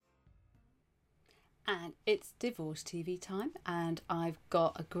And it's Divorce TV time, and I've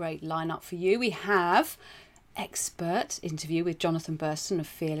got a great lineup for you. We have expert interview with Jonathan Burston of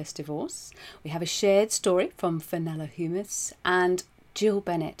Fearless Divorce. We have a shared story from Fenella Humus, and Jill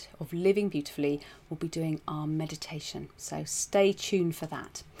Bennett of Living Beautifully will be doing our meditation. So stay tuned for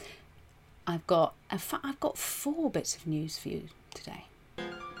that. I've got 4 bits of news for you today.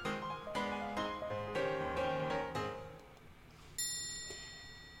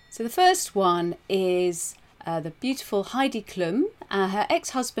 So the first one is the beautiful Heidi Klum. Her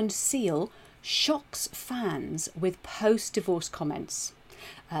ex-husband Seal shocks fans with post-divorce comments.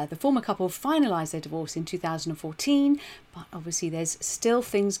 The former couple finalised their divorce in 2014, but obviously there's still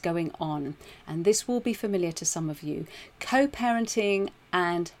things going on, and this will be familiar to some of you. Co-parenting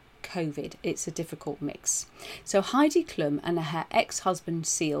and COVID, it's a difficult mix. So Heidi Klum and her ex-husband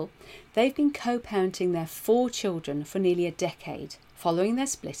Seal, they've been co-parenting their 4 children for nearly a decade, following their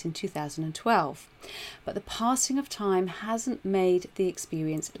split in 2012. But the passing of time hasn't made the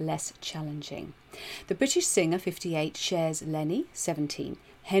experience less challenging. The British singer, 58, shares Lenny, 17,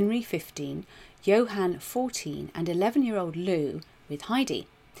 Henry, 15, Johan, 14, and 11-year-old Lou with Heidi.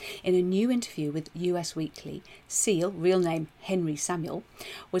 In a new interview with US Weekly, Seal, real name Henry Samuel,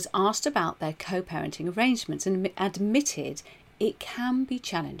 was asked about their co-parenting arrangements and admitted it can be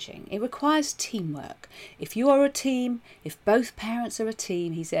challenging. It requires teamwork. If you are a team, if both parents are a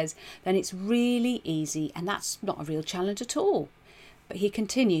team, he says, then it's really easy, and that's not a real challenge at all. But he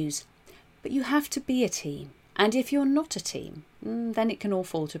continues, but you have to be a team, and if you're not a team, then it can all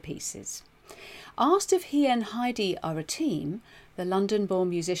fall to pieces. Asked if he and Heidi are a team, the London-born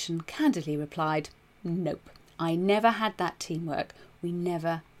musician candidly replied, nope, I never had that teamwork. We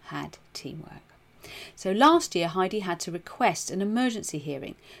never had teamwork. So last year, Heidi had to request an emergency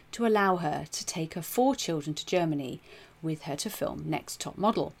hearing to allow her to take her 4 children to Germany with her to film Next Top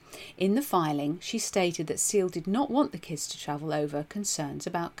Model. In the filing, she stated that Seal did not want the kids to travel over concerns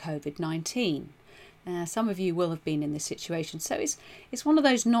about COVID-19. Some of you will have been in this situation, so it's one of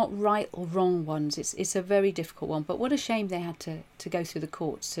those not right or wrong ones. It's a very difficult one, but what a shame they had to go through the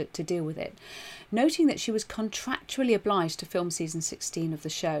courts to deal with it. Noting that she was contractually obliged to film season 16 of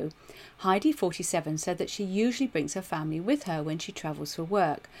the show, Heidi, 47, said that she usually brings her family with her when she travels for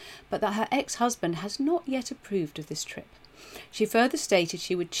work, but that her ex-husband has not yet approved of this trip. She further stated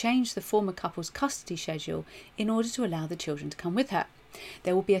she would change the former couple's custody schedule in order to allow the children to come with her.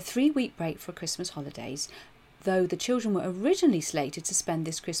 There will be a 3-week break for Christmas holidays, though the children were originally slated to spend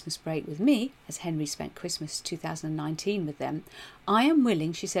this Christmas break with me, as Henry spent Christmas 2019 with them. I am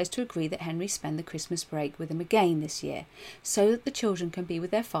willing, she says, to agree that Henry spend the Christmas break with them again this year, so that the children can be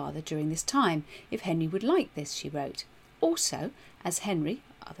with their father during this time, if Henry would like this, she wrote. Also, as Henry,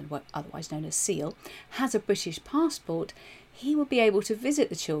 otherwise known as Seal, has a British passport, he will be able to visit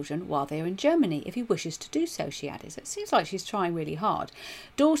the children while they are in Germany if he wishes to do so, she added. It seems like she's trying really hard.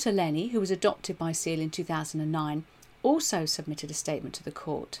 Daughter Lenny, who was adopted by Seal in 2009, also submitted a statement to the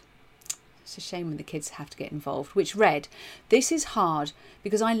court. It's a shame when the kids have to get involved, which read, "This is hard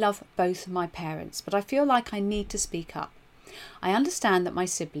because I love both my parents, but I feel like I need to speak up. I understand that my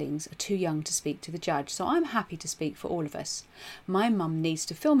siblings are too young to speak to the judge, so I'm happy to speak for all of us. My mum needs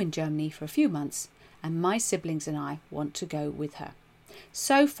to film in Germany for a few months, and my siblings and I want to go with her.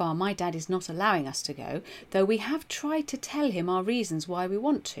 So far, my dad is not allowing us to go, though we have tried to tell him our reasons why we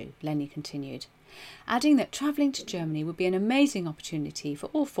want to," Lenny continued, adding that travelling to Germany would be an amazing opportunity for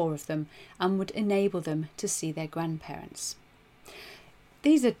all 4 of them and would enable them to see their grandparents.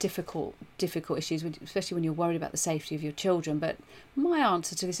 These are difficult issues, especially when you're worried about the safety of your children, but my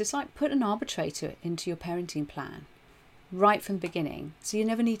answer to this is like put an arbitrator into your parenting plan right from the beginning, so you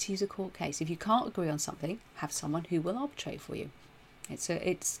never need to use a court case. If you can't agree on something, have someone who will arbitrate for you.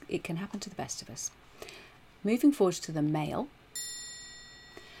 It can happen to the best of us. Moving forward to the Mail.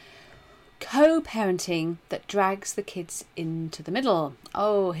 Co-parenting that drags the kids into the middle.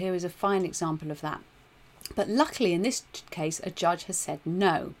 Oh, here is a fine example of that. But luckily in this case, a judge has said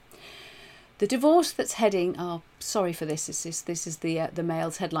no. The divorce that's heading, sorry for this, this is the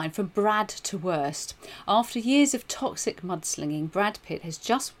Mail's headline, from Brad to worst. After years of toxic mudslinging, Brad Pitt has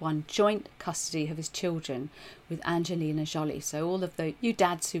just won joint custody of his children with Angelina Jolie. So all of you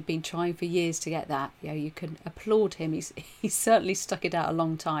dads who've been trying for years to get that, you can applaud him. He's certainly stuck it out a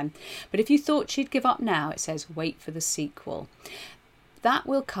long time. But if you thought she'd give up now, it says wait for the sequel. That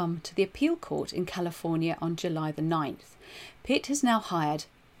will come to the appeal court in California on July the 9th. Pitt has now hired,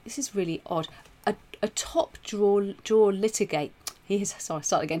 this is really odd, a top drawer litigate. He's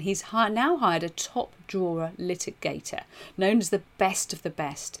now hired a top drawer litigator, known as the best of the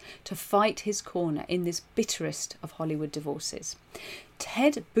best, to fight his corner in this bitterest of Hollywood divorces.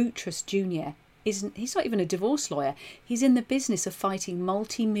 Ted Boutrous Jr. he's not even a divorce lawyer. He's in the business of fighting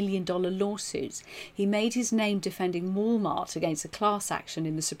multi-million-dollar lawsuits. He made his name defending Walmart against a class action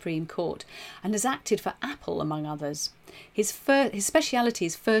in the Supreme Court and has acted for Apple, among others. His speciality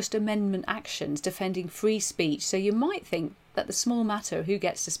is First Amendment actions defending free speech, so you might think that the small matter of who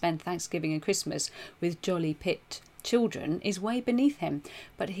gets to spend Thanksgiving and Christmas with jolly Pitt children is way beneath him,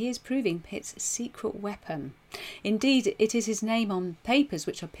 but he is proving Pitt's secret weapon. Indeed, it is his name on papers,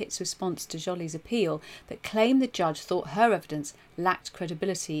 which are Pitt's response to Joly's appeal, that claim the judge thought her evidence lacked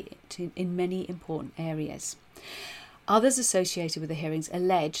credibility in many important areas. Others associated with the hearings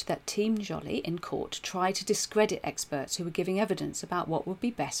allege that Team Joly in court tried to discredit experts who were giving evidence about what would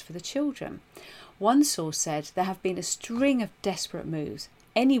be best for the children. One source said there have been a string of desperate moves.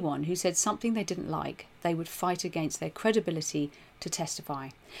 Anyone who said something they didn't like, they would fight against their credibility to testify.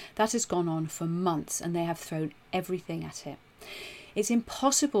 That has gone on for months and they have thrown everything at it. It's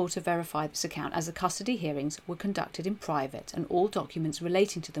impossible to verify this account as the custody hearings were conducted in private and all documents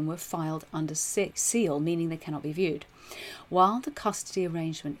relating to them were filed under seal, meaning they cannot be viewed. While the custody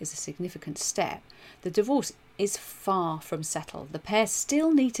arrangement is a significant step, the divorce is far from settled. The pair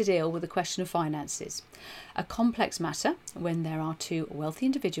still need to deal with the question of finances, a complex matter when there are two wealthy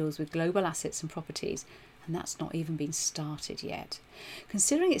individuals with global assets and properties, and that's not even been started yet.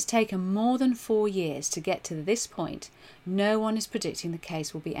 Considering it's taken more than 4 years to get to this point, no one is predicting the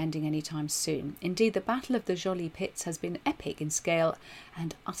case will be ending anytime soon. Indeed, the battle of the Joly Pitts has been epic in scale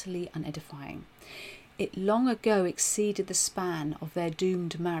and utterly unedifying. It long ago exceeded the span of their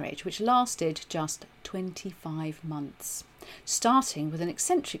doomed marriage, which lasted just 25 months, starting with an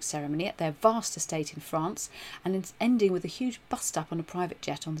eccentric ceremony at their vast estate in France and ending with a huge bust-up on a private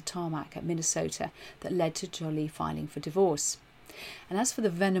jet on the tarmac at Minnesota that led to Joly filing for divorce. And as for the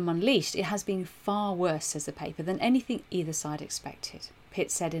venom unleashed, it has been far worse, says the paper, than anything either side expected. Pitt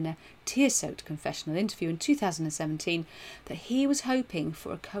said in a tear-soaked confessional interview in 2017 that he was hoping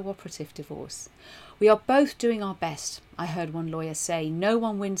for a cooperative divorce. "We are both doing our best," I heard one lawyer say. "No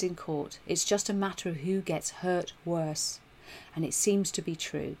one wins in court. It's just a matter of who gets hurt worse." And it seems to be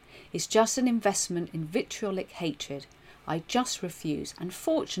true. It's just an investment in vitriolic hatred. I just refuse. And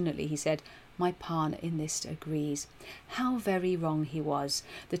fortunately, he said, my partner in this agrees. How very wrong he was.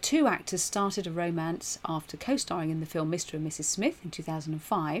 The two actors started a romance after co-starring in the film Mr. and Mrs. Smith in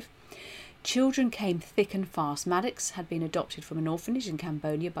 2005. Children came thick and fast. Maddox had been adopted from an orphanage in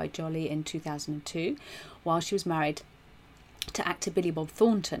Cambodia by Joly in 2002, while she was married to actor Billy Bob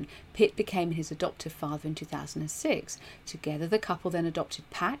Thornton. Pitt became his adoptive father in 2006. Together, the couple then adopted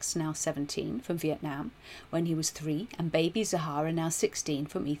Pax, now 17, from Vietnam, when he was 3, and baby Zahara, now 16,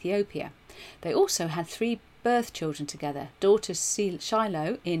 from Ethiopia. They also had 3 birth children together, daughters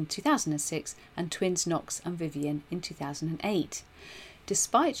Shiloh in 2006 and twins Knox and Vivian in 2008.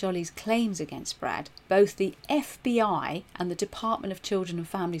 Despite Joly's claims against Brad, both the FBI and the Department of Children and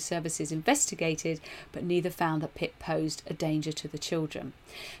Family Services investigated, but neither found that Pitt posed a danger to the children.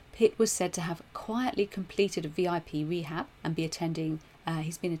 Pitt was said to have quietly completed a VIP rehab and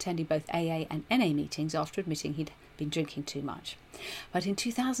he's been attending both AA and NA meetings after admitting he'd been drinking too much. But in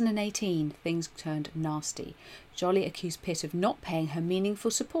 2018, things turned nasty. Joly accused Pitt of not paying her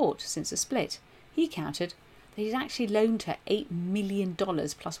meaningful support since the split. He countered that he'd actually loaned her $8 million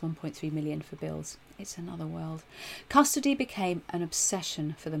plus $1.3 million for bills. It's another world. Custody became an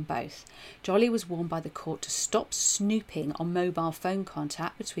obsession for them both. Joly was warned by the court to stop snooping on mobile phone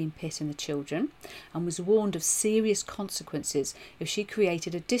contact between Pitt and the children, and was warned of serious consequences if she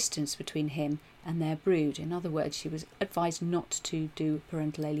created a distance between him and their brood. In other words, she was advised not to do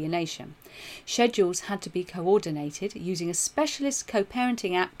parental alienation. Schedules had to be coordinated using a specialist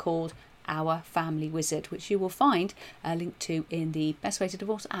co-parenting app called Our Family Wizard, which you will find a link to in the Best Way to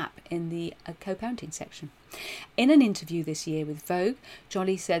Divorce app in the co-parenting section. In an interview this year with Vogue,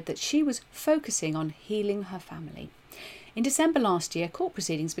 Joly said that she was focusing on healing her family. In December last year, court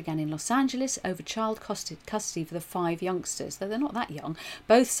proceedings began in Los Angeles over child custody for the 5 youngsters. Though they're not that young,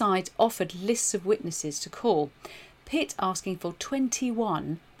 both sides offered lists of witnesses to call. Pitt asking for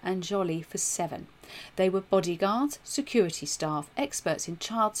 21 and Joly for 7. They were bodyguards, security staff, experts in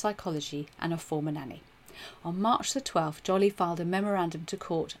child psychology and a former nanny. On March the 12th, Joly filed a memorandum to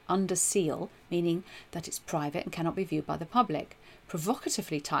court under seal, meaning that it's private and cannot be viewed by the public.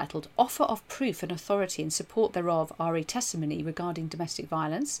 Provocatively titled Offer of Proof and Authority in Support Thereof RE Testimony Regarding Domestic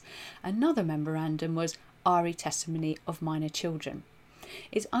Violence. Another memorandum was RE Testimony of Minor Children.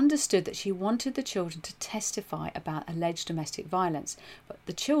 It's understood that she wanted the children to testify about alleged domestic violence, but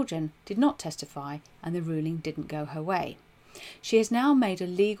the children did not testify and the ruling didn't go her way. She has now made a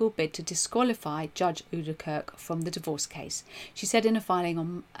legal bid to disqualify Judge Oudekirk from the divorce case. She said in a filing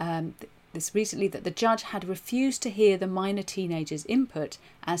on this recently, that the judge had refused to hear the minor teenagers' input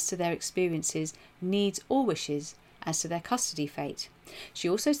as to their experiences, needs or wishes as to their custody fate. She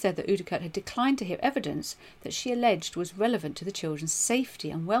also said that Udakert had declined to hear evidence that she alleged was relevant to the children's safety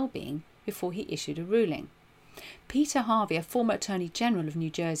and well-being before he issued a ruling. Peter Harvey, a former Attorney General of New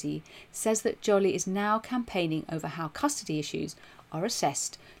Jersey, says that Jolly is now campaigning over how custody issues are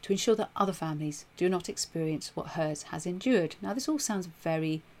assessed to ensure that other families do not experience what hers has endured. Now, this all sounds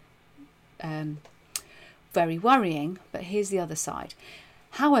very worrying, but here's the other side.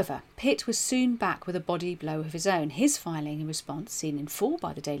 However, Pitt was soon back with a body blow of his own. His filing in response, seen in full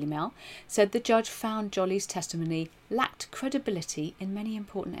by the Daily Mail, said the judge found Jolly's testimony lacked credibility in many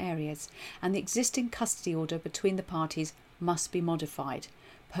important areas, and the existing custody order between the parties must be modified,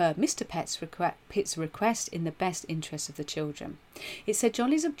 per Mr. Pitt's request in the best interests of the children. It said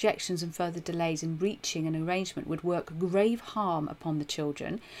Jolly's objections and further delays in reaching an arrangement would work grave harm upon the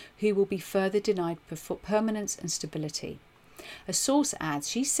children, who will be further denied permanence and stability. A source adds,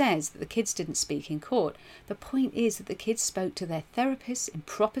 she says that the kids didn't speak in court. The point is that the kids spoke to their therapists in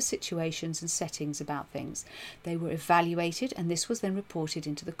proper situations and settings about things. They were evaluated, and this was then reported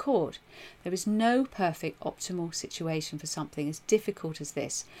into the court. There is no perfect optimal situation for something as difficult as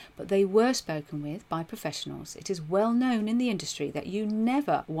this, but they were spoken with by professionals. It is well known in the industry that you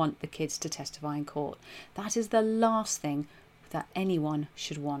never want the kids to testify in court. That is the last thing that anyone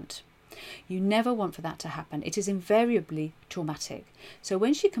should want. You never want for that to happen. It is invariably traumatic. So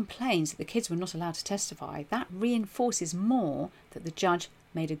when she complains that the kids were not allowed to testify, that reinforces more that the judge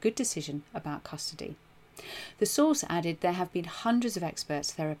made a good decision about custody. The source added there have been hundreds of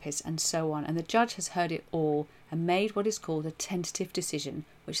experts, therapists and so on, and the judge has heard it all and made what is called a tentative decision,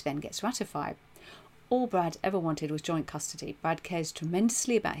 which then gets ratified. All Brad ever wanted was joint custody. Brad cares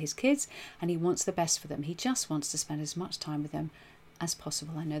tremendously about his kids and he wants the best for them. He just wants to spend as much time with them as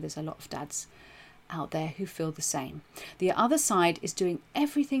possible. I know there's a lot of dads out there who feel the same. The other side is doing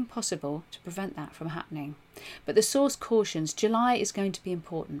everything possible to prevent that from happening. But the source cautions July is going to be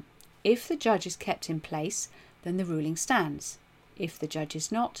important. If the judge is kept in place, then the ruling stands. If the judge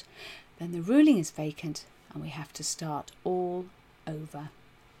is not, then the ruling is vacant and we have to start all over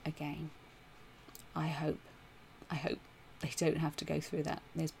again. I hope they don't have to go through that.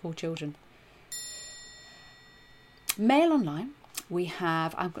 There's poor children. Mail Online.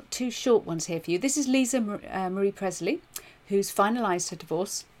 I've got two short ones here for you. This is Lisa Marie Presley, who's finalised her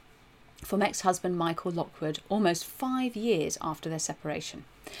divorce from ex-husband Michael Lockwood almost 5 years after their separation.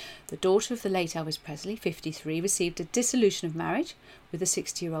 The daughter of the late Elvis Presley, 53, received a dissolution of marriage with a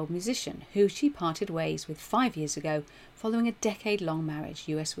 60-year-old musician who she parted ways with 5 years ago following a decade-long marriage,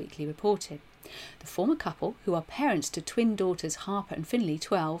 US Weekly reported. The former couple, who are parents to twin daughters Harper and Finley,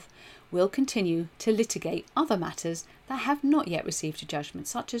 12, will continue to litigate other matters that have not yet received a judgment,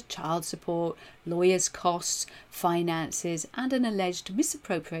 such as child support, lawyers' costs, finances, and an alleged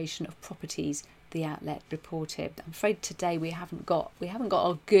misappropriation of properties, the outlet reported. I'm afraid today we haven't got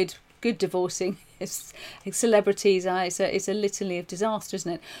a good divorcing celebrities. It's a litany of disaster,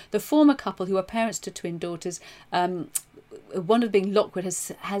 isn't it? The former couple, who are parents to twin daughters, one of being Lockwood,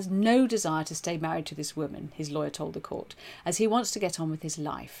 has no desire to stay married to this woman, his lawyer told the court, as he wants to get on with his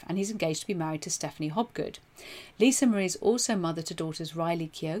life, and he's engaged to be married to Stephanie Hobgood. Lisa Marie is also mother to daughters Riley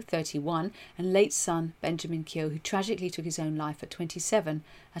Keough, 31, and late son Benjamin Keough, who tragically took his own life at 27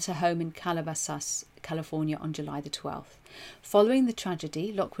 at a home in Calabasas, California on July the 12th. Following the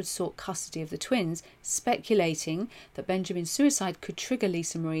tragedy, Lockwood sought custody of the twins, speculating that Benjamin's suicide could trigger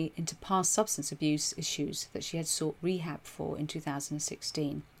Lisa Marie into past substance abuse issues that she had sought rehab for in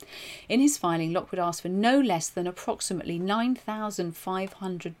 2016. In his filing, Lockwood asked for no less than approximately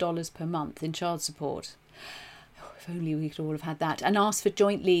 $9,500 per month in child support. If only we could all have had that, and asked for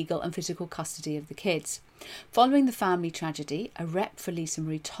joint legal and physical custody of the kids. Following the family tragedy, a rep for Lisa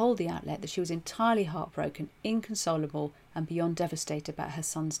Marie told the outlet that she was entirely heartbroken, inconsolable and beyond devastated about her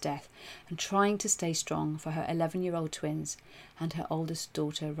son's death, and trying to stay strong for her 11-year-old twins and her oldest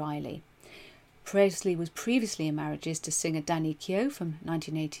daughter Riley. Presley was previously in marriages to singer Danny Keough from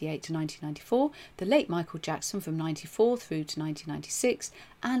 1988 to 1994, the late Michael Jackson from 1994 through to 1996,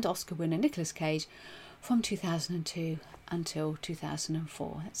 and Oscar winner Nicolas Cage from 2002 until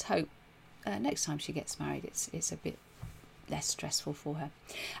 2004. Let's hope next time she gets married it's a bit less stressful for her.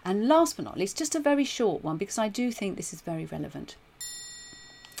 And last but not least, just a very short one, because I do think this is very relevant.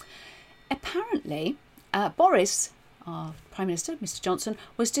 Apparently, Boris, our Prime Minister, Mr. Johnson,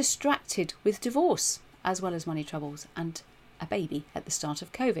 was distracted with divorce as well as money troubles, and a baby at the start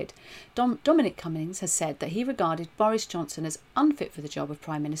of COVID. Dominic Cummings has said that he regarded Boris Johnson as unfit for the job of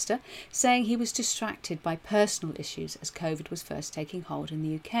Prime Minister, saying he was distracted by personal issues as COVID was first taking hold in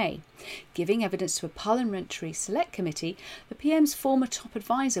the UK. Giving evidence to a parliamentary select committee, the PM's former top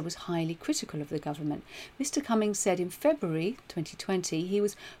advisor was highly critical of the government. Mr Cummings said in February 2020 he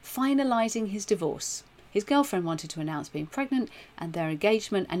was finalising his divorce. His girlfriend wanted to announce being pregnant and their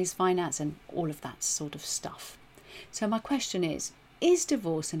engagement and his finance and all of that sort of stuff. So my question is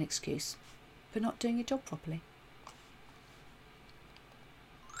divorce an excuse for not doing your job properly?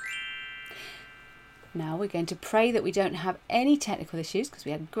 Now we're going to pray that we don't have any technical issues, because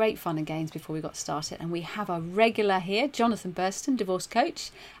we had great fun and games before we got started. And we have our regular here, Jonathan Burston, divorce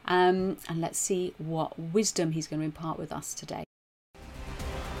coach. And let's see what wisdom he's going to impart with us today.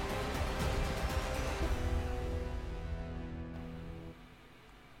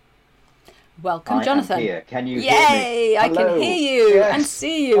 Welcome, Jonathan. I am here. Can you Yay! hear me? I can hear you and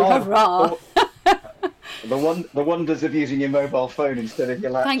see you. Hurrah! The wonders of using your mobile phone instead of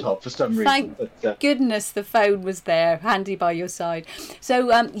your laptop for some reason. Thank goodness the phone was there, handy by your side. So,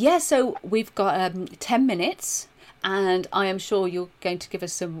 so we've got 10 minutes, and I am sure you're going to give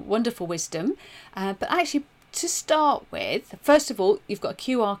us some wonderful wisdom. But actually, to start with, first of all, you've got a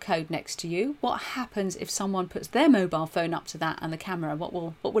QR code next to you. What happens if someone puts their mobile phone up to that and the camera? What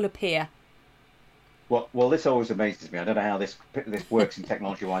will appear? Well, this always amazes me. I don't know how this works in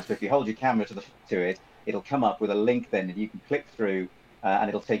technology-wise, but if you hold your camera to it, it'll come up with a link then that you can click through, and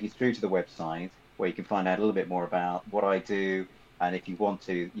it'll take you through to the website where you can find out a little bit more about what I do. And if you want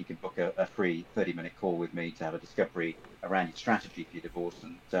to, you can book a free 30-minute call with me to have a discovery around your strategy for your divorce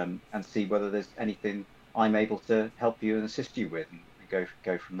and see whether there's anything I'm able to help you and assist you with, and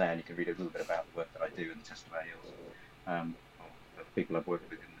go from there. And you can read a little bit about the work that I do and the testimonials of people I've worked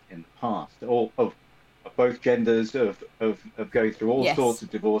with in the past, all of both genders of going through all sorts of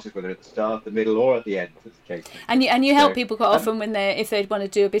divorces, whether at the start, the middle, or at the end, as the case. And you help people quite often when if they want to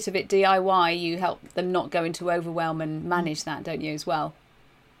do a bit of it DIY. You help them not go into overwhelm and manage that, don't you, as well?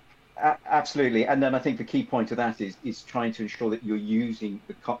 Absolutely. And then I think the key point of that is trying to ensure that you're using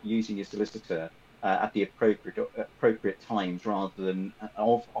your solicitor at the appropriate times, rather than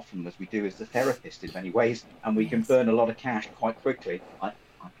often, as we do as a therapist in many ways, and we can burn a lot of cash quite quickly. I'm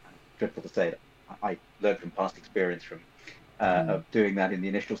dreadful to say that. I learned from past experience of doing that in the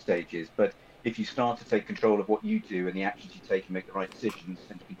initial stages. But if you start to take control of what you do and the actions you take and make the right decisions,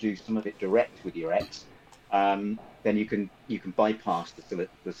 and you can do some of it direct with your ex, then you can bypass the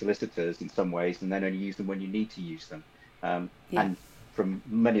solicitors in some ways, and then only use them when you need to use them. And from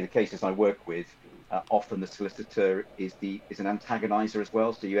many of the cases I work with, often the solicitor is an antagonizer as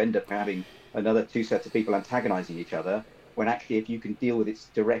well. So you end up having another two sets of people antagonizing each other, when actually if you can deal with it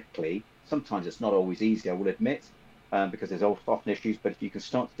directly, sometimes it's not always easy, I will admit, because there's often issues, but if you can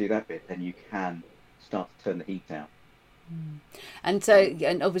start to do that bit, then you can start to turn the heat down. And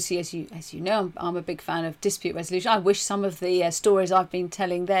obviously, as you know, I'm a big fan of dispute resolution. I wish some of the stories I've been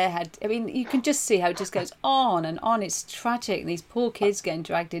telling there you can just see how it just goes on and on. It's tragic, and these poor kids getting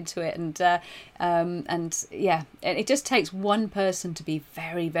dragged into it, and it just takes one person to be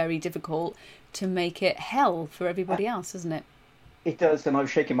very, very difficult to make it hell for everybody else, doesn't it? It does, and I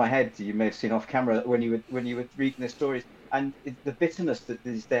was shaking my head. You may have seen off camera when you were reading their stories, and the bitterness that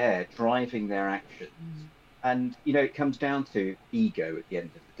is there driving their actions. And it comes down to ego at the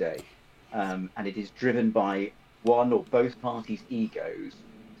end of the day, and it is driven by one or both parties' egos.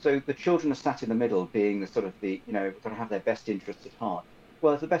 So the children are sat in the middle, being the sort of got to have their best interests at heart.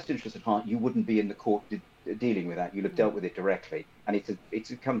 Well, if the best interests at heart, you wouldn't be in the court dealing with that. You'd have dealt with it directly, and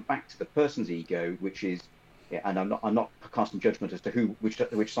it comes back to the person's ego, which is. Yeah, and I'm not casting judgment as to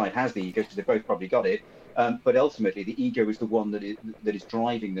which side has the ego, because they both probably got it. But ultimately, the ego is the one that is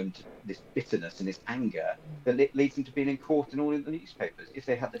driving them to this bitterness and this anger that leads them to being in court and all in the newspapers. If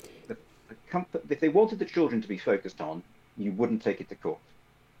they had the comfort, if they wanted the children to be focused on, you wouldn't take it to court.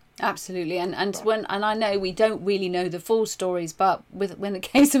 Absolutely, and I know we don't really know the full stories, but when the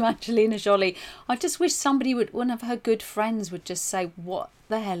case of Angelina Jolie, I just wish one of her good friends would just say, "What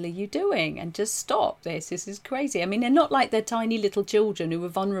the hell are you doing?" and just stop this. This is crazy. I mean, they're not like they're tiny little children who are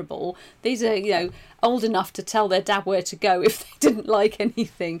vulnerable. These are old enough to tell their dad where to go if they didn't like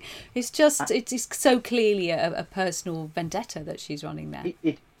anything. It's just it is so clearly a personal vendetta that she's running there.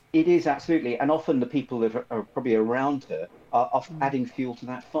 It is, absolutely, and often the people that are probably around her are adding fuel to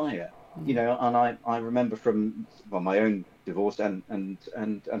that fire. And I remember from my own divorce and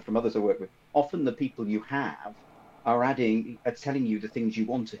from others I work with, often the people you have are telling you the things you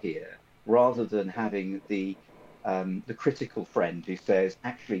want to hear, rather than having the critical friend who says,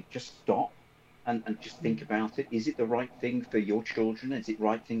 actually, just stop. and just think about it. Is it the right thing for your children? Is it the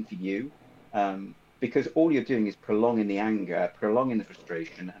right thing for you? Because all you're doing is prolonging the anger, prolonging the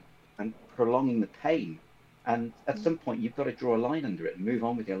frustration, and prolonging the pain. And at some point, you've got to draw a line under it and move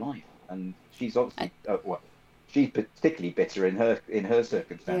on with your life. And she's I, obviously, well, she's particularly bitter in her yeah.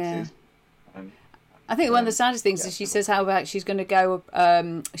 circumstances. Um, I think one of the saddest things yeah, is she says how about she's going to go.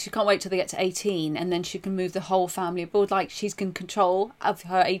 She can't wait till they get to 18, and then she can move the whole family aboard. Like she's in control of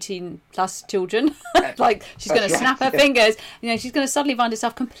her 18 plus children. Like she's going to snap her fingers. She's going to suddenly find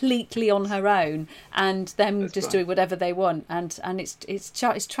herself completely on her own, and them that's just right. doing whatever they want. And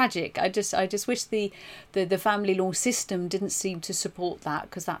it's tragic. I just wish the family law system didn't seem to support that,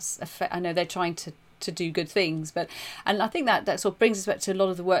 because I know they're trying to do good things, and I think that sort of brings us back to a lot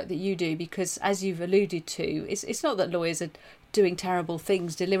of the work that you do, because as you've alluded to, it's not that lawyers are doing terrible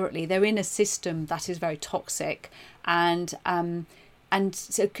things deliberately. They're in a system that is very toxic, and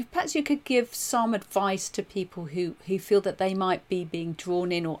so perhaps you could give some advice to people who feel that they might be being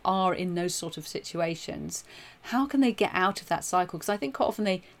drawn in or are in those sort of situations. How can they get out of that cycle? Because I think quite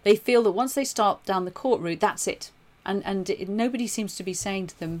often they feel that once they start down the court route, that's it, and nobody seems to be saying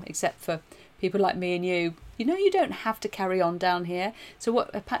to them, except for people like me and you, you don't have to carry on down here. So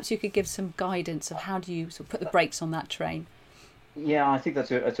perhaps you could give some guidance of how do you sort of put the brakes on that train? Yeah, I think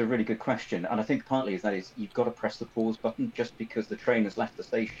that's a really good question, and I think partly is you've got to press the pause button just because the train has left the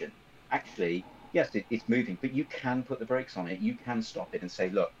station. Actually, yes, it's moving, but you can put the brakes on it. You can stop it and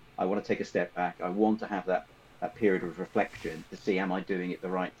say, look, I want to take a step back. I want to have that period of reflection to see, am I doing it the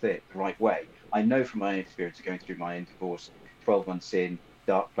right thing, the right way? I know from my own experience of going through my own divorce, 12 months in,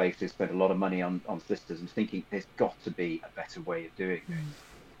 dark places, spent a lot of money on solicitors, and thinking there's got to be a better way of doing this,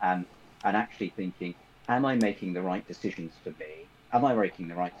 and actually thinking, am I making the right decisions for me? Am I making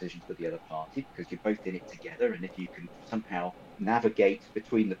the right decisions for the other party? Because you're both in it together, and if you can somehow navigate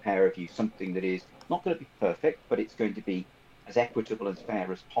between the pair of you something that is not going to be perfect, but it's going to be as equitable and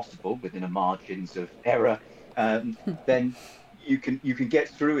fair as possible within the margins of error, then you can get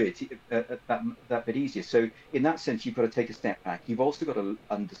through it that bit easier. So in that sense, you've got to take a step back. You've also got to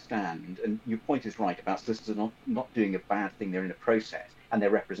understand, and your point is right about solicitors not doing a bad thing. They're in a process and they're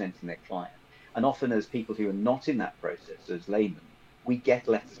representing their client. And often, as people who are not in that process, as laymen, we get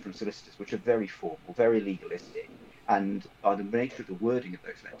letters from solicitors which are very formal, very legalistic, and by the nature of the wording of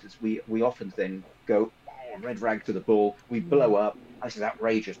those letters, we often then go, oh, red rag to the bull. We blow up. This is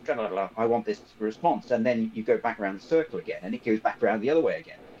outrageous. Blah, blah, blah. I want this response, and then you go back around the circle again, and it goes back around the other way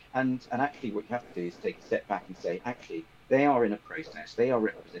again. And actually, what you have to do is take a step back and say, actually, they are in a process. They are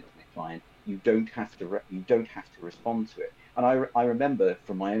representing the client. You don't have to respond to it. And I remember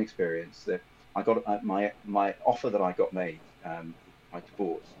from my own experience that I got my offer that I got made, my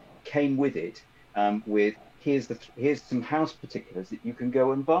divorce, came with it, with here's some house particulars that you can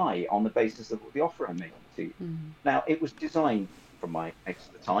go and buy on the basis of the offer I'm making to you. Now, it was designed from my ex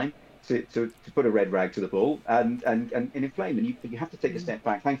at the time to put a red rag to the bull and inflame. And you have to take a step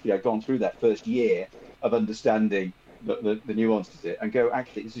back. Thankfully, I've gone through that first year of understanding the nuances of it and go,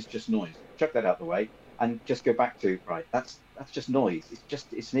 actually, this is just noise. Chuck that out the way and just go back to, right, that's just noise.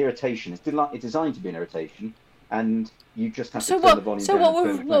 It's an irritation. It's designed to be an irritation, and you just have to turn the volume down and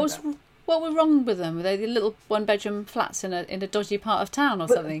turn the flame down. What were wrong with them? Were they the little one-bedroom flats in a dodgy part of town or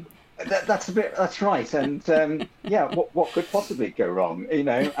something? That's right, and yeah, what could possibly go wrong,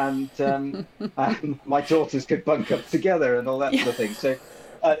 And my daughters could bunk up together and all that sort of thing. So,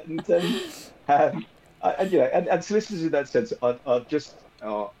 and solicitors in that sense are just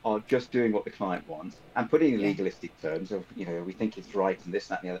doing what the client wants and putting in legalistic terms of we think it's right and this,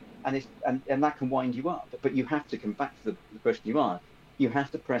 that, and the other, and that can wind you up. But you have to come back to the question you asked. You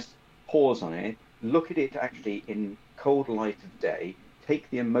have to press pause on it, look at it actually in cold light of day. Take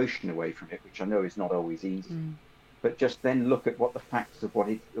the emotion away from it, which I know is not always easy, but just then look at what the facts of what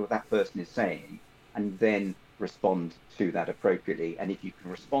that person is saying, and then respond to that appropriately. And if you can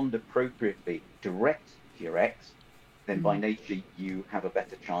respond appropriately direct to your ex, then by nature you have a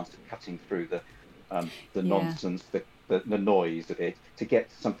better chance of cutting through the nonsense, the noise of it, to get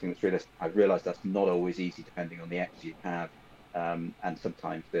to something that's realistic. I realise that's not always easy depending on the ex you have, and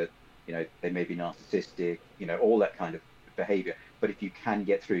sometimes they may be narcissistic, all that kind of behaviour. But if you can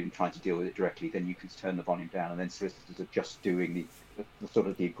get through and try to deal with it directly, then you can turn the volume down, and then solicitors are just doing the sort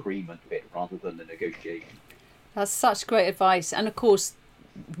of the agreement bit rather than the negotiation. That's such great advice. And of course,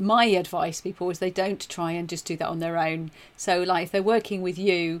 my advice to people is they don't try and just do that on their own. So like if they're working with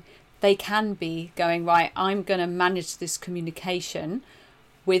you, they can be going, right, I'm going to manage this communication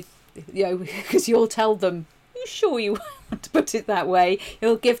with, because you'll tell them, you sure you want to put it that way?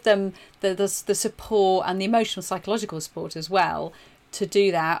 You'll give them the support and the emotional psychological support as well to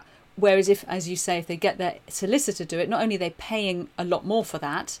do that Whereas if, as you say, if they get their solicitor to do it, not only are they paying a lot more for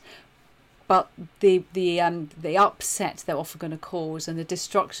that, but the upset they're often going to cause and the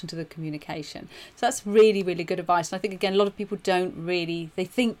destruction to the communication. So that's really, really good advice. And I think, again, a lot of people they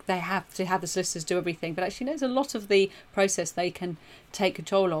think they have to have the solicitors do everything, but actually there's a lot of the process they can take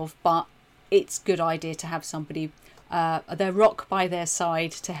control of, but it's a good idea to have somebody, their rock by their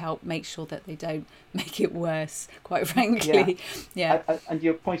side, to help make sure that they don't make it worse, quite frankly. Yeah. And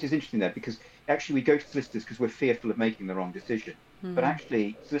your point is interesting there, because actually we go to solicitors because we're fearful of making the wrong decision. But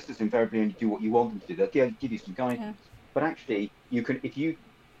actually, solicitors invariably only do what you want them to do. They'll give you some guidance. But actually, you can, if you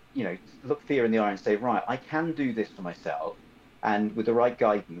look fear in the eye and say, right, I can do this for myself, and with the right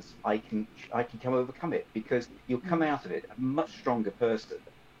guidance, I can overcome it, because you'll come out of it a much stronger person,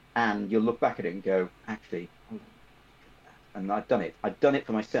 and you'll look back at it and go, actually, and I've done it. I've done it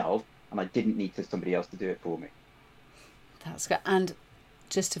for myself, and I didn't need somebody else to do it for me. That's good. And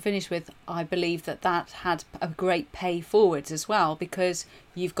just to finish with, I believe that had a great pay forwards as well, because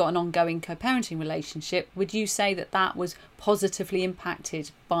you've got an ongoing co-parenting relationship. Would you say that was positively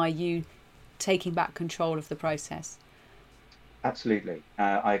impacted by you taking back control of the process? Absolutely.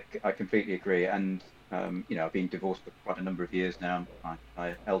 I completely agree. And, I've been divorced for quite a number of years now.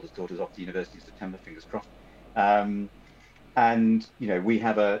 My eldest daughter's off to university in September, fingers crossed. And, we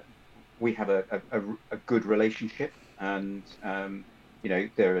have a good relationship, and,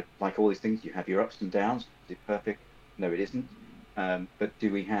 there are, like all these things, you have your ups and downs. Is it perfect? No, it isn't. But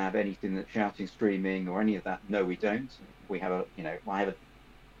do we have anything that's shouting, screaming, or any of that? No, we don't. We have I have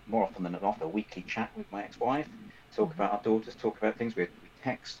more often than not a weekly chat with my ex-wife, talk about our daughters, talk about things. We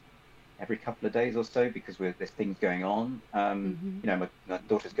text every couple of days or so, because there's things going on. My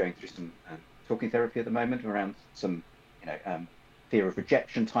daughter's going through some talking therapy at the moment around some, fear of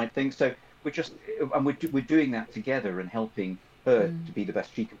rejection type things. So we're doing that together and helping her to be the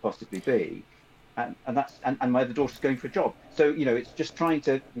best she can possibly be, and my other daughter's going for a job. So it's just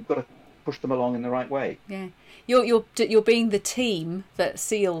we've got to push them along in the right way. Yeah, you're being the team that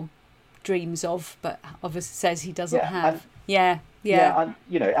Seal dreams of, but obviously says he doesn't have. And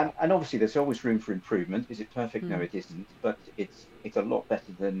obviously there's always room for improvement. Is it perfect? No, it isn't. But it's a lot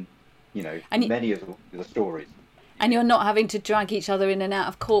better than many of the stories. And you're not having to drag each other in and out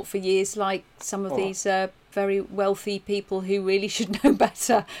of court for years, like some of these very wealthy people who really should know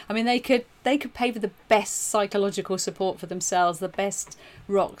better. I mean, they could pay for the best psychological support for themselves, the best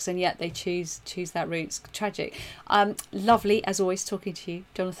rocks, and yet they choose that route. It's tragic. Lovely, as always, talking to you,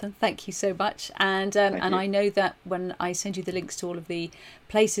 Jonathan. Thank you so much. And I know that when I send you the links to all of the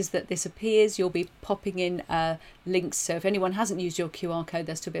places that this appears, you'll be popping in links. So if anyone hasn't used your QR code,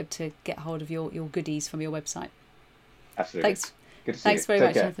 they'll still be able to get hold of your goodies from your website. Absolutely. Thanks. Good to see Thanks you. very Take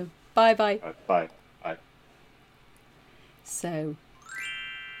much, care. Jonathan. Bye. Bye. So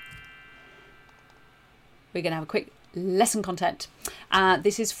we're going to have a quick lesson content.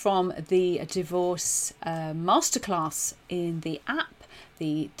 This is from the Divorce Masterclass in the app,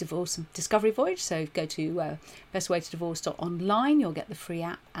 the Divorce Discovery Voyage. So go to bestwaytodivorce.online. You'll get the free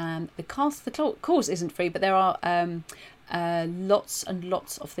app. And the course isn't free, but there are lots and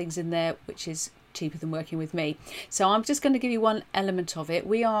lots of things in there, which is cheaper than working with me. So I'm just going to give you one element of it.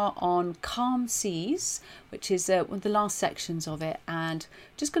 We are on Calm Seas, which is one of the last sections of it, and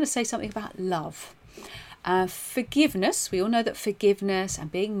just going to say something about love. Forgiveness. We all know that forgiveness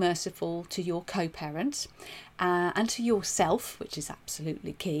and being merciful to your co-parent and to yourself, which is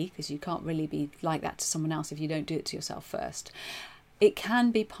absolutely key, because you can't really be like that to someone else if you don't do it to yourself first. It can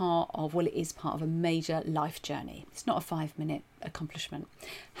be it is part of a major life journey. It's not a 5-minute accomplishment.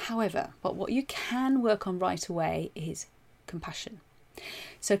 However, what you can work on right away is compassion.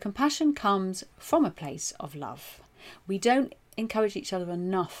 So compassion comes from a place of love. We don't encourage each other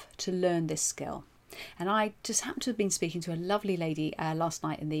enough to learn this skill. And I just happened to have been speaking to a lovely lady last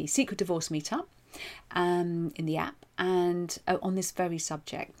night in the Secret Divorce Meetup in the app, and on this very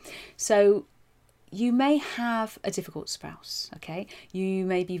subject. So you may have a difficult spouse, okay? You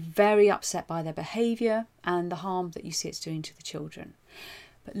may be very upset by their behaviour and the harm that you see it's doing to the children.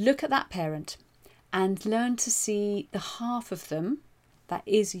 But look at that parent and learn to see the half of them that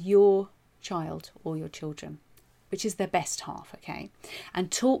is your child or your children, which is their best half, okay? And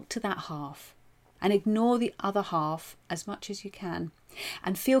talk to that half and ignore the other half as much as you can,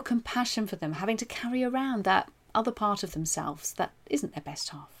 and feel compassion for them having to carry around that other part of themselves that isn't their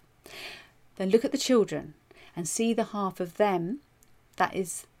best half. Then look at the children and see the half of them that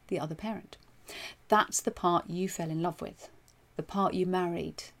is the other parent. That's the part you fell in love with, the part you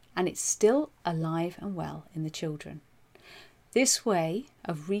married, and it's still alive and well in the children. This way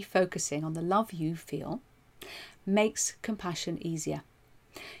of refocusing on the love you feel makes compassion easier.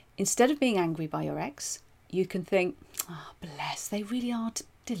 instead of being angry by your ex, you can think, oh, bless, they really are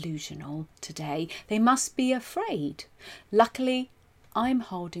delusional today. They must be afraid. Luckily, I'm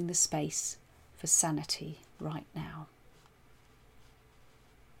holding the space for sanity right now.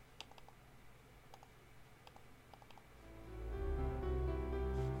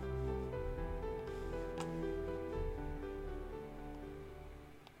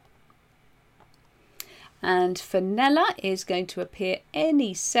 And Fenella is going to appear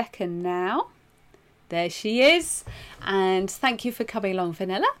any second now. There she is. And thank you for coming along,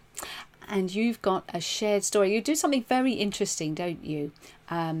 Fenella. And you've got a shared story. You do something very interesting, don't you,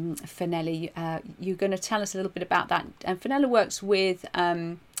 Fenella? You're going to tell us a little bit about that. And Fenella works with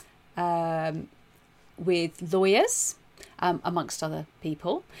lawyers, amongst other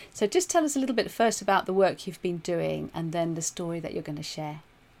people. So just tell us a little bit first about the work you've been doing and then the story that you're going to share.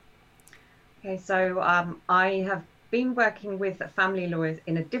 Okay, so I have been working with family lawyers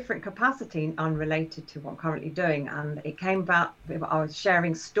in a different capacity, unrelated to what I'm currently doing, and it came about. I was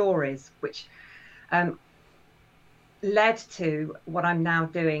sharing stories, which led to what I'm now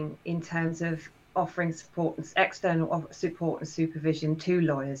doing in terms of offering support, external support and supervision to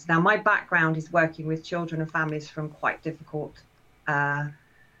lawyers. Now, my background is working with children and families from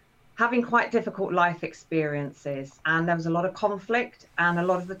having quite difficult life experiences, and there was a lot of conflict, and a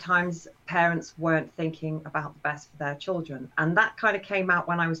lot of the times parents weren't thinking about the best for their children. And that kind of came out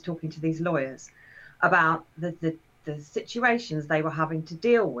when I was talking to these lawyers about the situations they were having to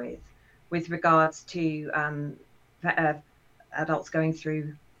deal with regards to adults going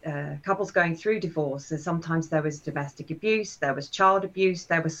through, couples going through divorce. So sometimes there was domestic abuse, there was child abuse,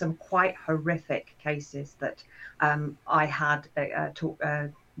 there were some quite horrific cases that I had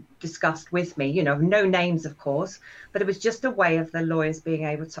discussed with me, no names, of course, but it was just a way of the lawyers being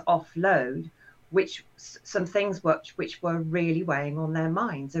able to offload some things which were really weighing on their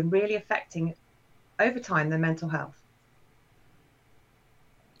minds and really affecting over time their mental health.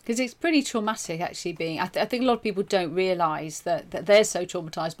 Because it's pretty traumatic, actually, being. I think a lot of people don't realise that they're so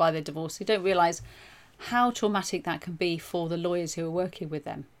traumatised by their divorce. They don't realise how traumatic that can be for the lawyers who are working with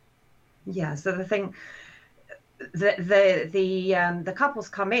them. Yeah. So the thing, the couples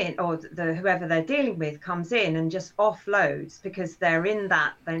come in, or whoever they're dealing with comes in and just offloads because they're in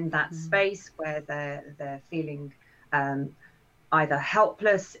that space where they're feeling either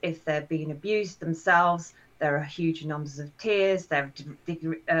helpless if they're being abused themselves. There are huge numbers of tears. They're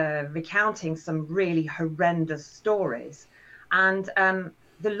recounting some really horrendous stories. And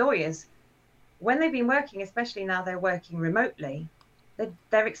the lawyers, when they've been working, especially now they're working remotely,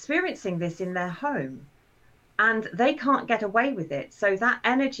 they're experiencing this in their home and they can't get away with it. So that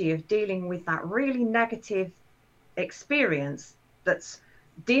energy of dealing with that really negative experience that's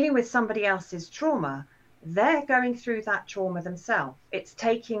dealing with somebody else's trauma, they're going through that trauma themselves. It's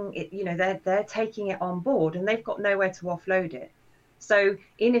taking it, they're taking it on board and they've got nowhere to offload it. So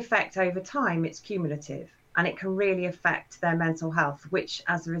in effect, over time, it's cumulative and it can really affect their mental health, which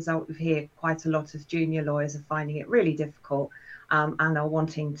as a result of here, quite a lot of junior lawyers are finding it really difficult and are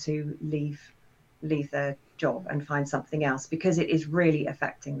wanting to leave their job and find something else because it is really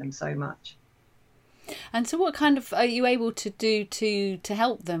affecting them so much. And so what kind of are you able to do to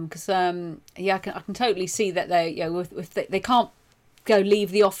help them? Because I can totally see that they if they can't go leave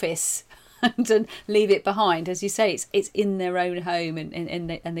the office and leave it behind. As you say, it's in their own home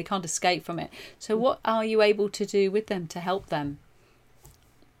and they can't escape from it. So what are you able to do with them to help them?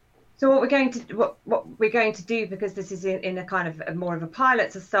 So what we're going to do, because this is in a kind of more of a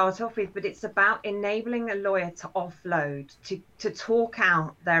pilot to start off with, but it's about enabling a lawyer to offload, to talk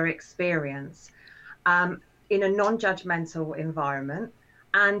out their experience in a non-judgmental environment,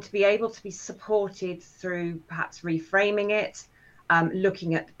 and to be able to be supported through perhaps reframing it,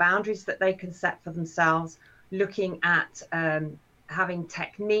 looking at the boundaries that they can set for themselves, looking at having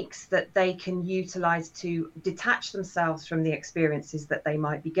techniques that they can utilize to detach themselves from the experiences that they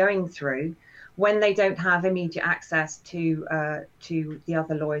might be going through when they don't have immediate access to the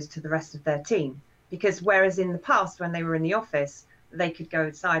other lawyers, to the rest of their team. Because whereas in the past, when they were in the office, they could go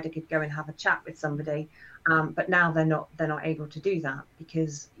inside, they could go and have a chat with somebody, but now they're not able to do that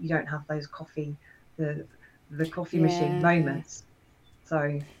because you don't have those the coffee machine moments.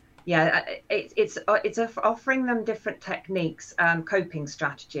 So yeah, it's offering them different techniques, coping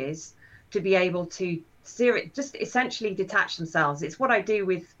strategies to be able to just essentially detach themselves. It's what I do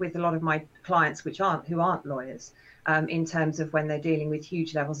with a lot of my clients who aren't lawyers, in terms of when they're dealing with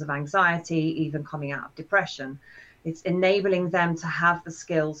huge levels of anxiety, even coming out of depression. It's enabling them to have the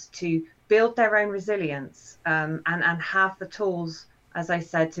skills to build their own resilience, and have the tools, as I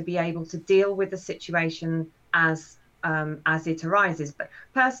said, to be able to deal with the situation as as it arises. But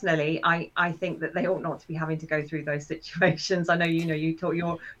personally, I think that they ought not to be having to go through those situations. I know you talk,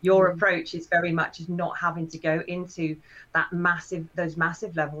 your approach is very much is not having to go into those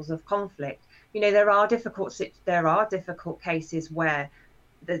massive levels of conflict. There are difficult cases where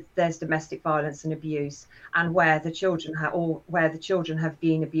there's domestic violence and abuse, and where the children have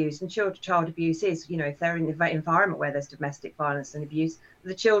been abused. And child abuse is, if they're in the environment where there's domestic violence and abuse,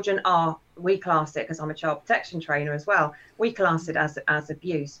 the children we class it, because I'm a child protection trainer as well, we class it as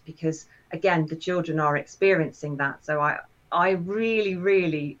abuse, because again, the children are experiencing that. So I really,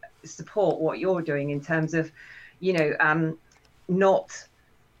 really support what you're doing in terms of,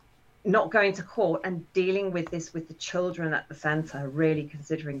 not going to court and dealing with this with the children at the centre, really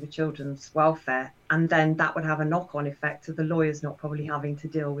considering the children's welfare. And then that would have a knock-on effect to the lawyers not probably having to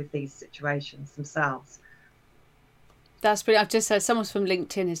deal with these situations themselves. That's brilliant. I've just said, someone from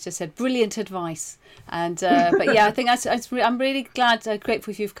LinkedIn has just said brilliant advice, and but yeah, I think I'm really glad,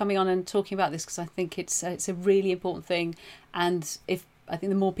 grateful for you for coming on and talking about this, because I think it's a really important thing. And I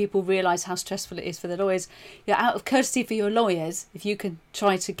think the more people realise how stressful it is for the lawyers, out of courtesy for your lawyers, if you can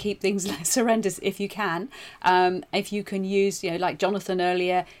try to keep things less horrendous, if you can use, like Jonathan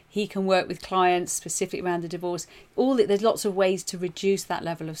earlier, he can work with clients specifically around the divorce. There's lots of ways to reduce that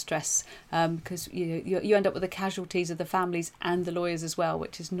level of stress, because you end up with the casualties of the families and the lawyers as well,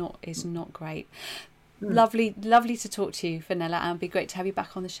 which is not great. Lovely to talk to you, Fenella, and it'd be great to have you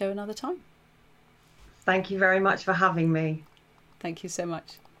back on the show another time. Thank you very much for having me. Thank you so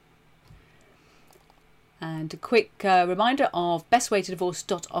much. And a quick reminder of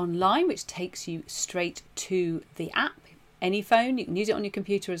bestwaytodivorce.online, which takes you straight to the app. Any phone, you can use it on your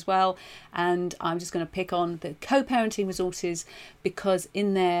computer as well. And I'm just going to pick on the co-parenting resources, because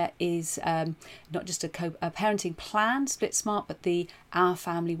in there is not just a parenting plan, Split Smart, but the Our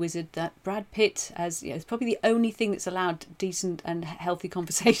Family Wizard that Brad Pitt is probably the only thing that's allowed decent and healthy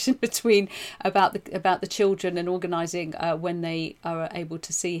conversation between about the children and organising when they are able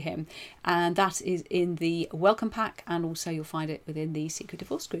to see him. And that is in the Welcome Pack, and also you'll find it within the Secret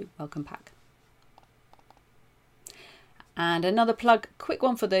Divorce Group Welcome Pack. And another quick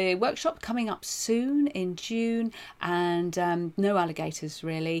one for the workshop coming up soon in June, and no alligators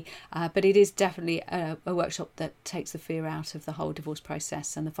really, but it is definitely a workshop that takes the fear out of the whole divorce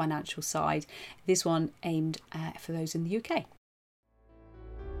process and the financial side. This one aimed for those in the UK.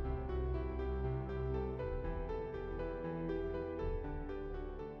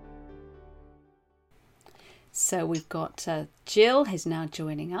 So we've got Jill is now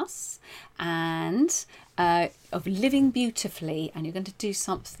joining us, and of Living Beautifully, and you're going to do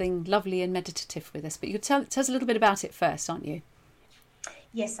something lovely and meditative with us. But you tell us a little bit about it first, aren't you?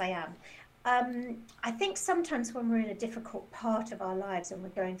 Yes, I am. I think sometimes when we're in a difficult part of our lives and we're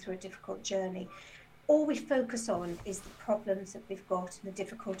going through a difficult journey, all we focus on is the problems that we've got and the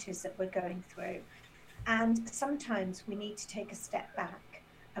difficulties that we're going through. And sometimes we need to take a step back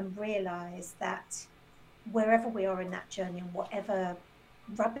and realise that wherever we are in that journey and whatever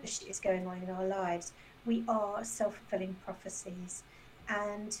rubbish is going on in our lives, we are self-fulfilling prophecies,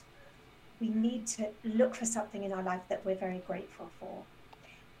 and we need to look for something in our life that we're very grateful for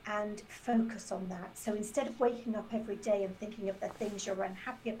and focus on that. So instead of waking up every day and thinking of the things you're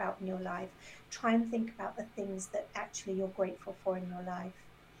unhappy about in your life, try and think about the things that actually you're grateful for in your life,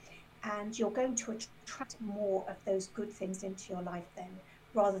 and you're going to attract more of those good things into your life then,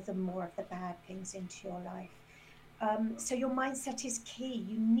 rather than more of the bad things into your life. So your mindset is key.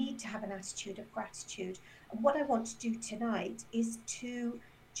 You need to have an attitude of gratitude. And what I want to do tonight is to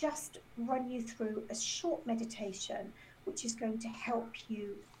just run you through a short meditation, which is going to help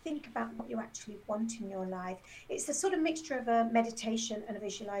you think about what you actually want in your life. It's a sort of mixture of a meditation and a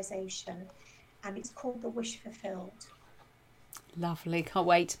visualization, and it's called The Wish Fulfilled. Lovely, can't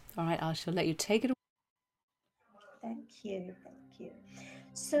wait. All right, I shall let you take it away. Thank you.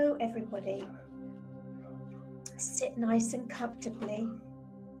 So everybody, sit nice and comfortably,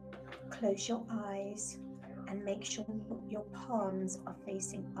 close your eyes, and make sure your palms are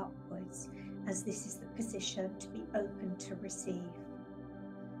facing upwards, as this is the position to be open to receive.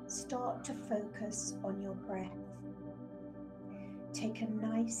 Start to focus on your breath. Take a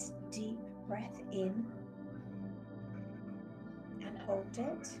nice deep breath in and hold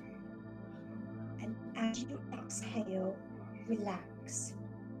it. And as you exhale, relax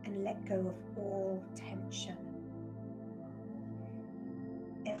and let go of all tension.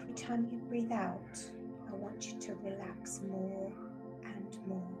 Every time you breathe out, I want you to relax more and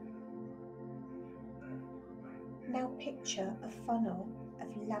more. Now picture a funnel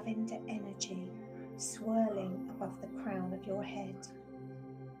of lavender energy swirling above the crown of your head.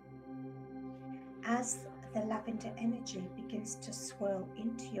 As the lavender energy begins to swirl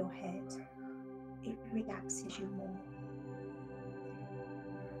into your head, it relaxes you more.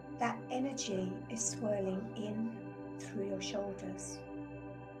 That energy is swirling in through your shoulders,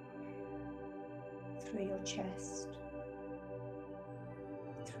 through your chest,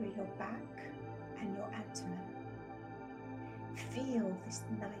 through your back and your abdomen. Feel this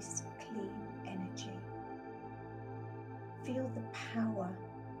nice, clean energy. Feel the power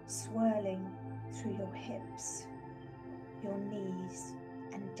swirling through your hips, your knees,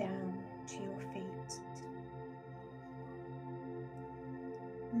 and down to your feet.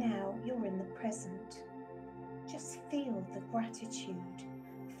 Now you're in the present. Just feel the gratitude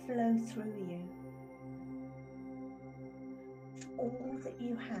flow through you. All that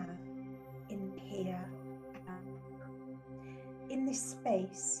you have in here. In this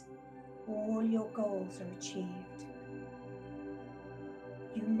space, all your goals are achieved.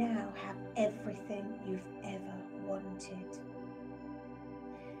 You now have everything you've ever wanted.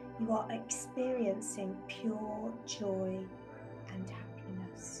 You are experiencing pure joy and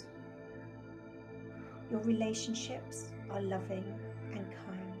happiness. Your relationships are loving and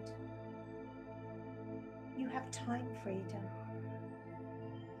kind. You have time freedom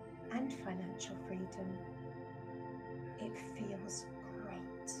and financial freedom. It feels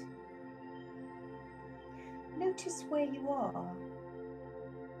great. Notice where you are.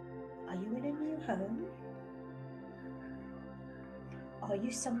 Are you in a new home? Are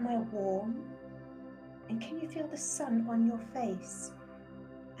you somewhere warm? And can you feel the sun on your face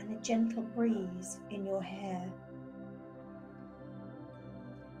and a gentle breeze in your hair?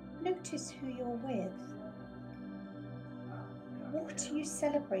 Notice who you're with. What are you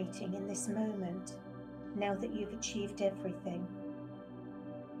celebrating in this moment now that you've achieved everything?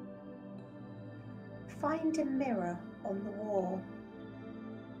 Find a mirror on the wall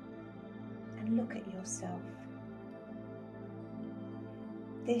and look at yourself.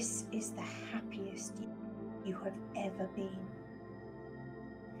 This is the happiest you have ever been,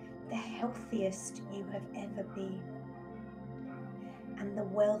 the healthiest you have ever been, and the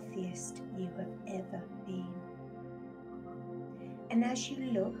wealthiest you have ever been. And as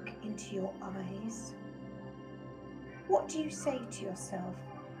you look into your eyes, what do you say to yourself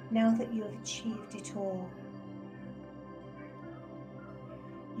now that you have achieved it all?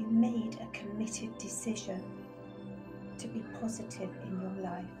 You made a committed decision to be positive in your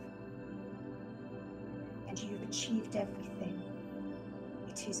life, and you've achieved everything.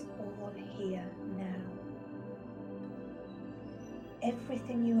 It is all here now.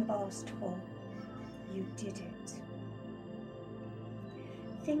 Everything you have asked for, you did it.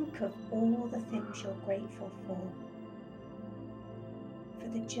 Think of all the things you're grateful for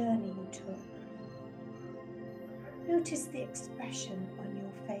the journey you took. Notice the expression on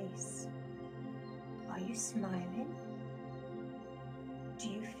your face. Are you smiling? Do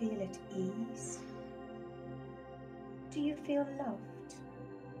you feel at ease? Do you feel loved?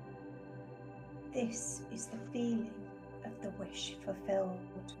 This is the feeling of the wish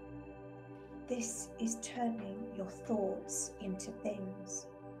fulfilled. This is turning your thoughts into things.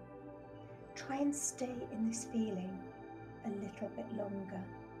 Try and stay in this feeling a little bit longer.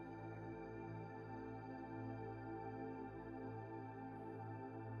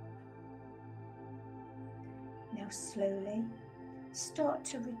 Now slowly start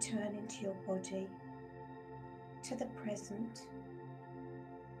to return into your body, to the present,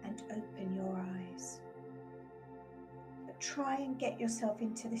 and open your eyes. But try and get yourself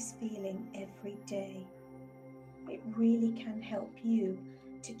into this feeling every day. It really can help you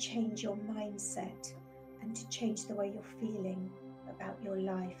to change your mindset and to change the way you're feeling about your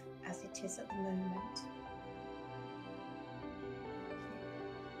life as it is at the moment.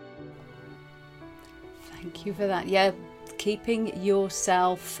 Thank you for that. Yeah, keeping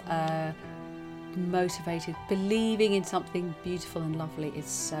yourself motivated, believing in something beautiful and lovely is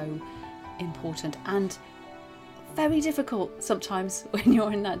so important and very difficult sometimes when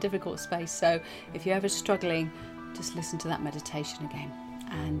you're in that difficult space. So if you're ever struggling, just listen to that meditation again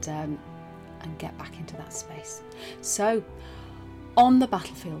and get back into that space. So on the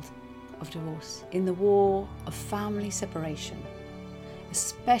battlefield of divorce, in the war of family separation,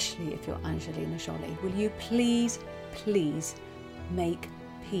 especially if you're Angelina Jolie, will you please make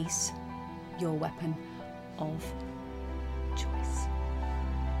peace your weapon of